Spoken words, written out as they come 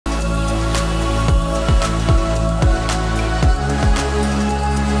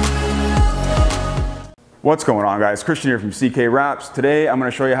What's going on, guys? Christian here from CK Wraps. Today I'm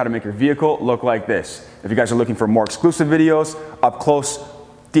going to show you how to make your vehicle look like this. If you guys are looking for more exclusive videos, up close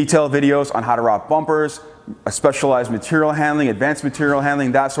detailed videos on how to wrap bumpers, a specialized material handling, advanced material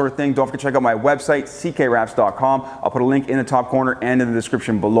handling, that sort of thing, don't forget to check out my website, ckwraps.com. I'll put a link in the top corner and in the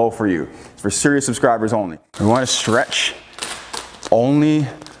description below for you. It's for serious subscribers only. We want to stretch only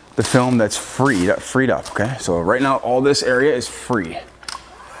the film that's freed up, okay? So right now all this area is free.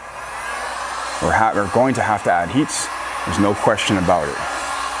 We're going to have to add heats. There's no question about it.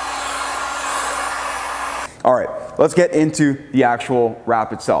 All right, let's get into the actual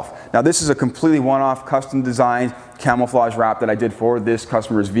wrap itself. Now this is a completely one-off custom designed camouflage wrap that I did for this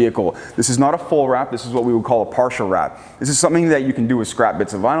customer's vehicle. This is not a full wrap, this is what we would call a partial wrap. This is something that you can do with scrap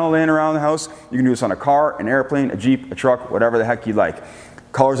bits of vinyl laying around the house. You can do this on a car, an airplane, a Jeep, a truck, whatever the heck you like.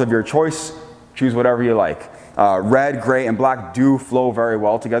 Colors of your choice, choose whatever you like. Red, gray, and black do flow very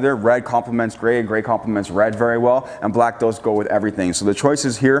well together. Red complements gray, and gray complements red very well, and black does go with everything. So the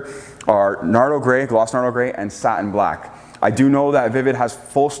choices here are Nardo gray, gloss Nardo gray, and satin black. I do know that Vvivid has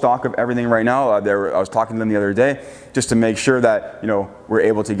full stock of everything right now. I was talking to them the other day just to make sure that we're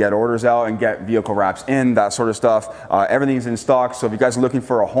able to get orders out and get vehicle wraps in, that sort of stuff. Everything's in stock, so if you guys are looking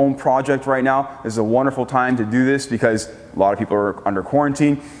for a home project right now, this is a wonderful time to do this because a lot of people are under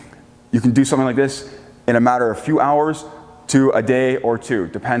quarantine. You can do something like this in a matter of a few hours to a day or two.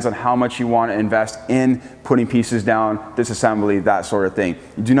 Depends on how much you want to invest in putting pieces down, disassembly, that sort of thing.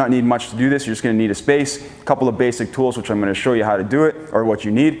 You do not need much to do this. You're just going to need a space, a couple of basic tools, which I'm going to show you how to do it, or what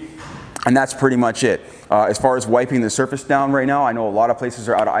you need. And that's pretty much it. As far as wiping the surface down right now, I know a lot of places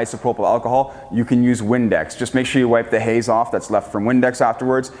are out of isopropyl alcohol. You can use Windex. Just make sure you wipe the haze off that's left from Windex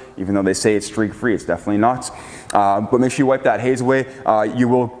afterwards. Even though they say it's streak free, it's definitely not. But make sure you wipe that haze away. You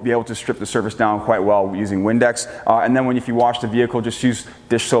will be able to strip the surface down quite well using Windex. And then if you wash the vehicle, just use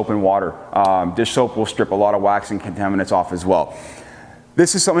dish soap and water. Dish soap will strip a lot of wax and contaminants off as well.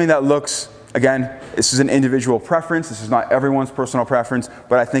 This is something that looks, again, this is an individual preference. This is not everyone's personal preference,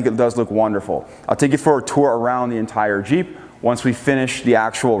 but I think it does look wonderful. I'll take you for a tour around the entire Jeep once we finish the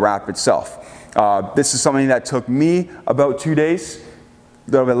actual wrap itself. This is something that took me about 2 days,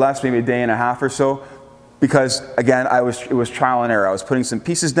 a little bit less, maybe a day and a half or so, because again, it was trial and error. I was putting some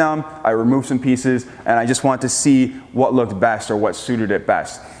pieces down, I removed some pieces, and I just wanted to see what looked best or what suited it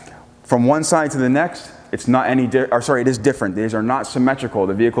best. From one side to the next, it's not it is different. These are not symmetrical.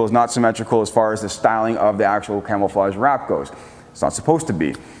 The vehicle is not symmetrical as far as the styling of the actual camouflage wrap goes. It's not supposed to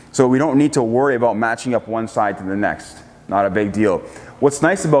be. So we don't need to worry about matching up one side to the next. Not a big deal. What's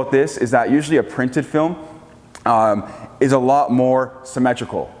nice about this is that usually a printed film is a lot more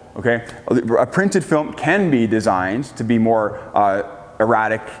symmetrical. Okay? A printed film can be designed to be more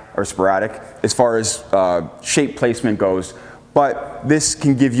erratic or sporadic as far as shape placement goes. But this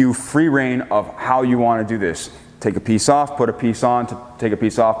can give you free reign of how you want to do this. Take a piece off, put a piece on, take a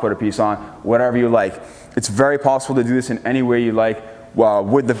piece off, put a piece on, whatever you like. It's very possible to do this in any way you like,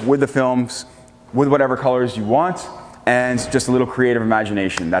 with the films, with whatever colors you want, and just a little creative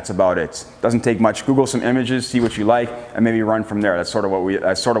imagination. That's about it. Doesn't take much. Google some images, see what you like, and maybe run from there. That's sort of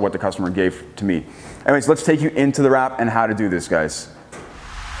what the customer gave to me. Anyways, let's take you into the wrap and how to do this, guys.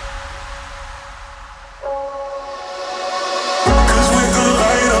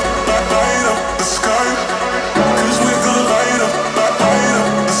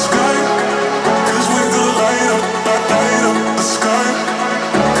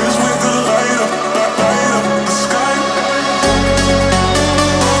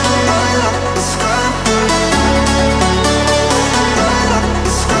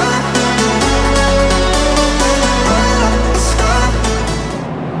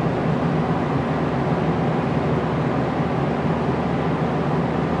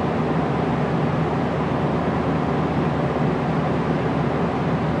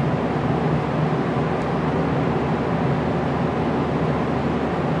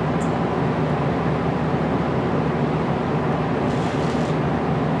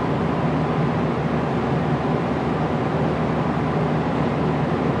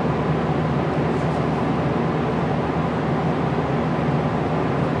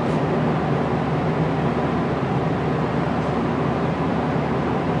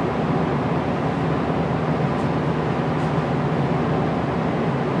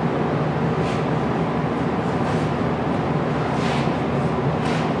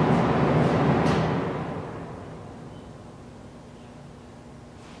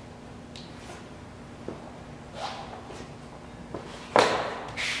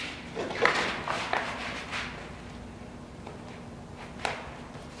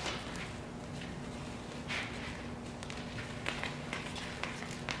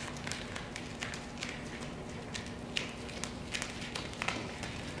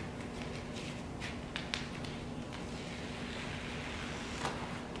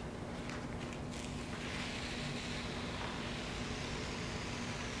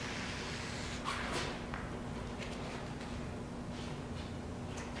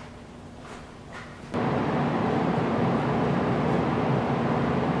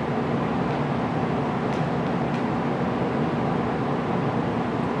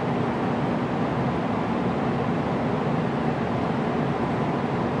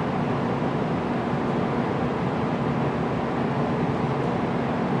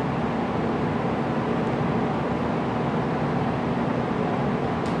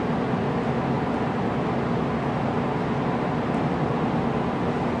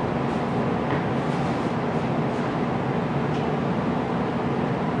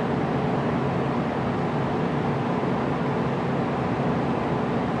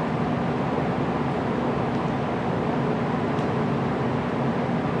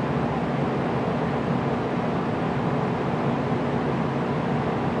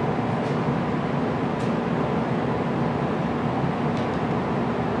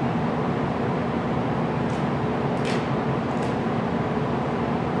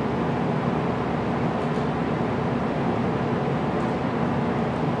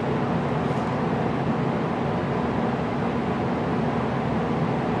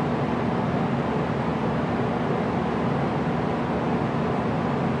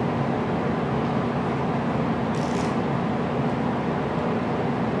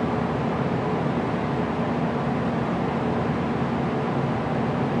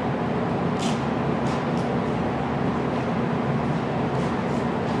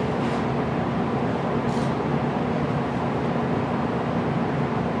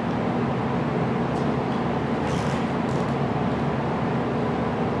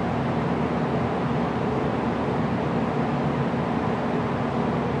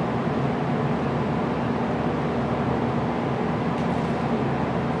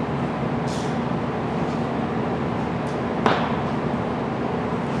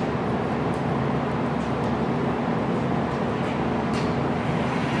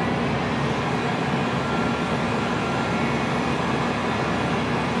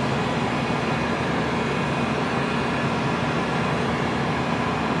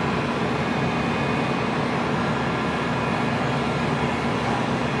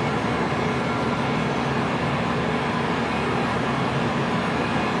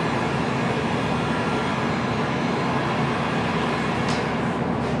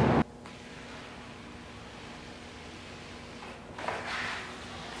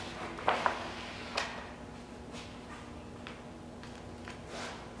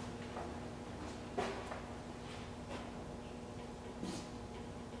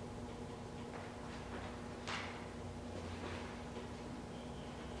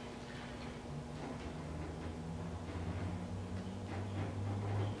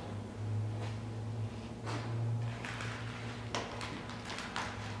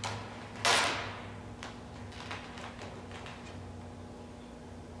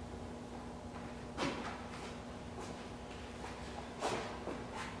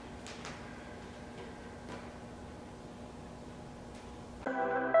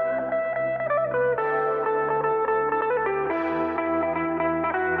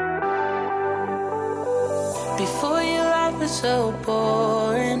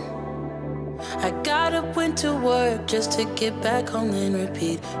 went to work just to get back home and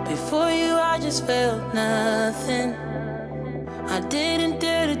repeat. Before you, I just felt nothing. I didn't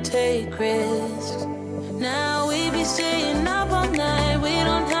dare to take risks. Now we be staying up all night. We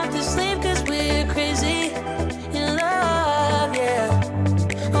don't have to sleep cause we're crazy in love, yeah.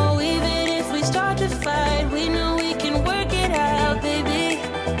 Oh, even if we start to fight, we know we can work it out, baby.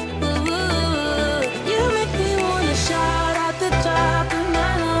 Ooh, you make me wanna shout at the top of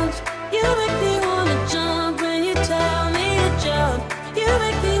my lungs. You make me wanna jump when you tell me to jump. You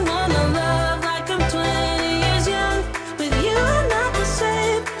make me wanna love like I'm 20 years young. With you I'm not the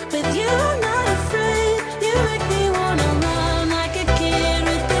same, with you I'm not afraid. You make me wanna run like a kid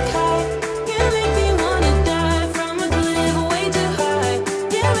with the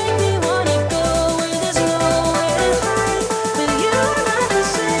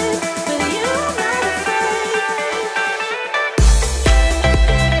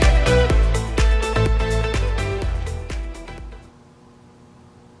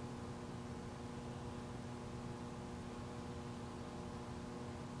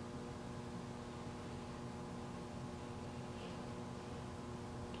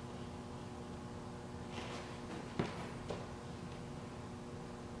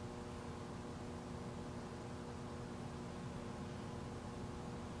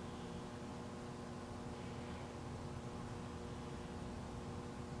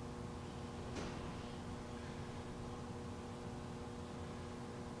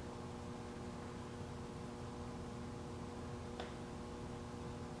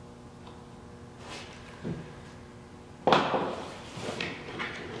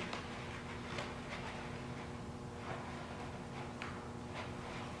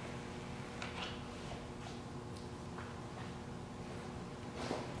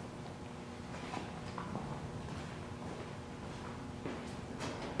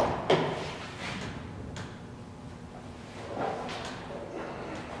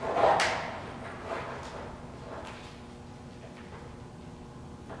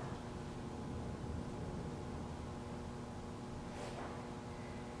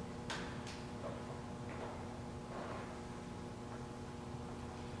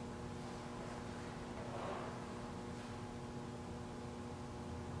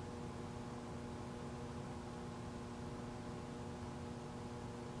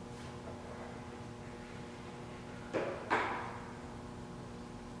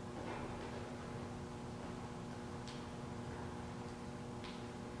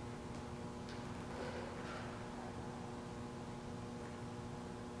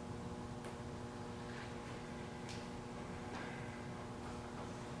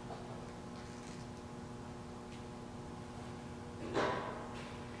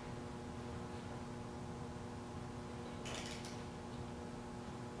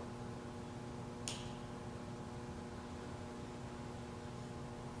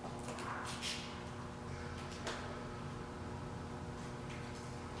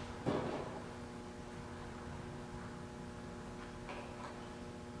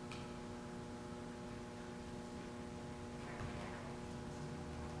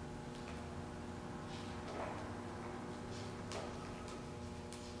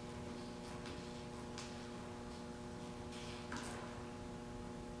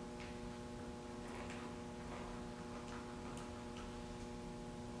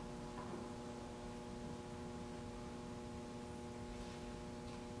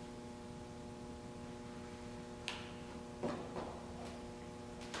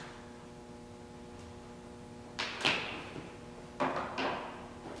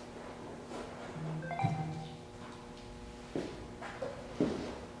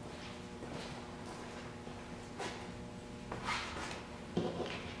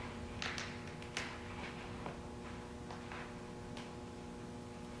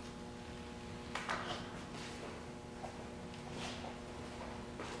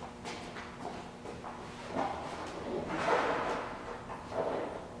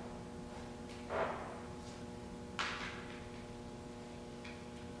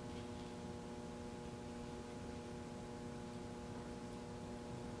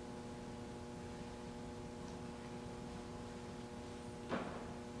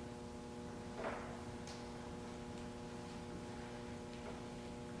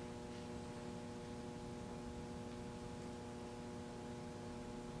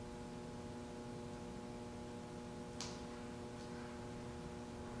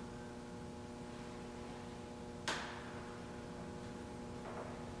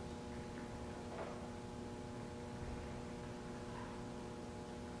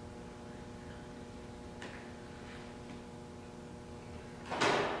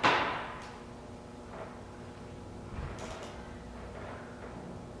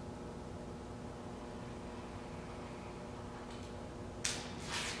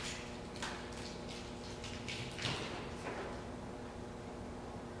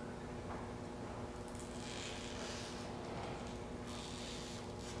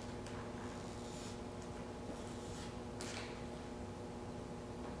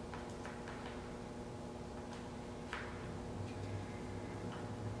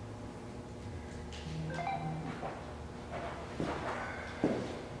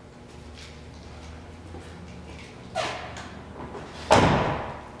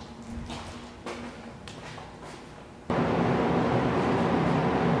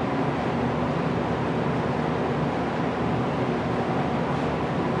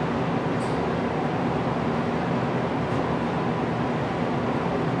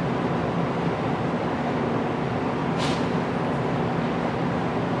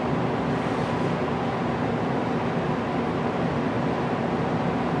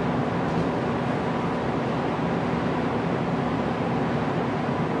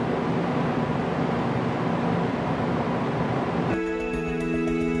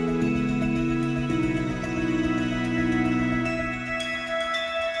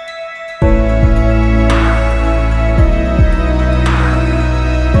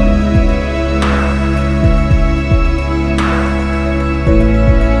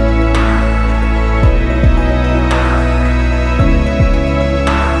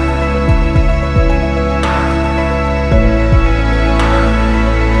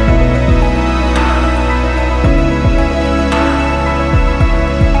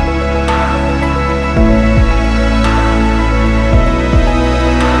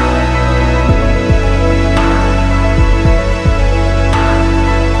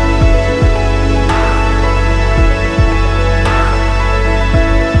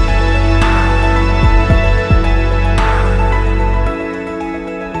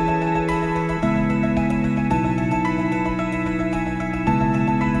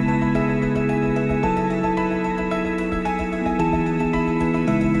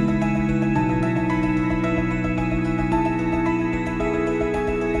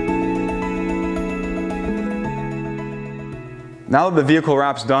Now that the vehicle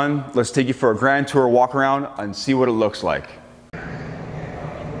wrap's done, let's take you for a grand tour walk around and see what it looks like.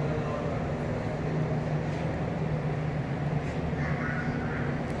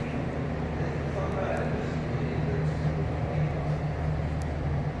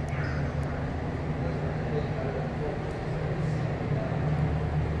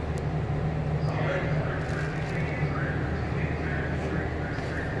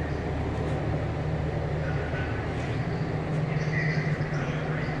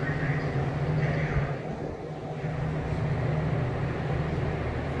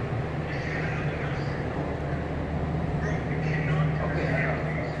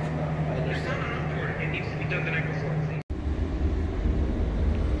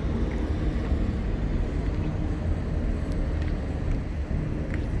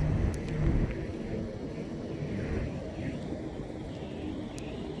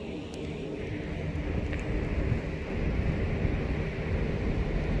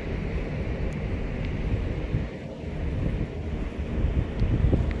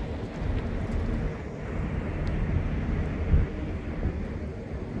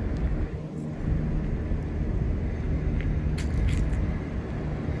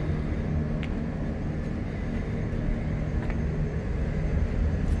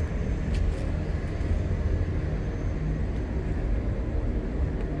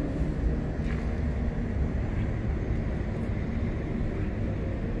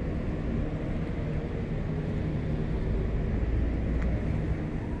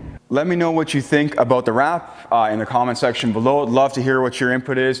 Let me know what you think about the wrap in the comment section below. I'd love to hear what your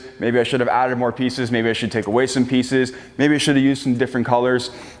input is. Maybe I should have added more pieces. Maybe I should take away some pieces. Maybe I should have used some different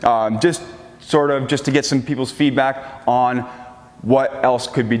colors. Just to get some people's feedback on what else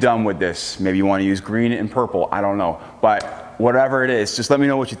could be done with this. Maybe you want to use green and purple. I don't know. But whatever it is, just let me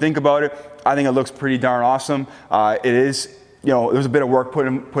know what you think about it. I think it looks pretty darn awesome. It is, there's a bit of work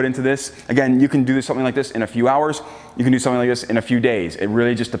put into this. Again, you can do something like this in a few hours. You can do something like this in a few days. It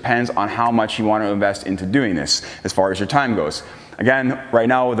really just depends on how much you want to invest into doing this as far as your time goes. Again, right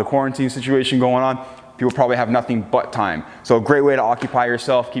now with the quarantine situation going on, people probably have nothing but time. So a great way to occupy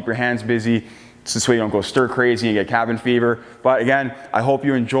yourself, keep your hands busy. So this way you don't go stir crazy and get cabin fever. But again, I hope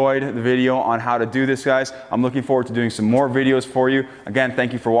you enjoyed the video on how to do this, guys. I'm looking forward to doing some more videos for you. Again,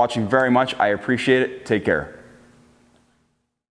 thank you for watching very much. I appreciate it. Take care.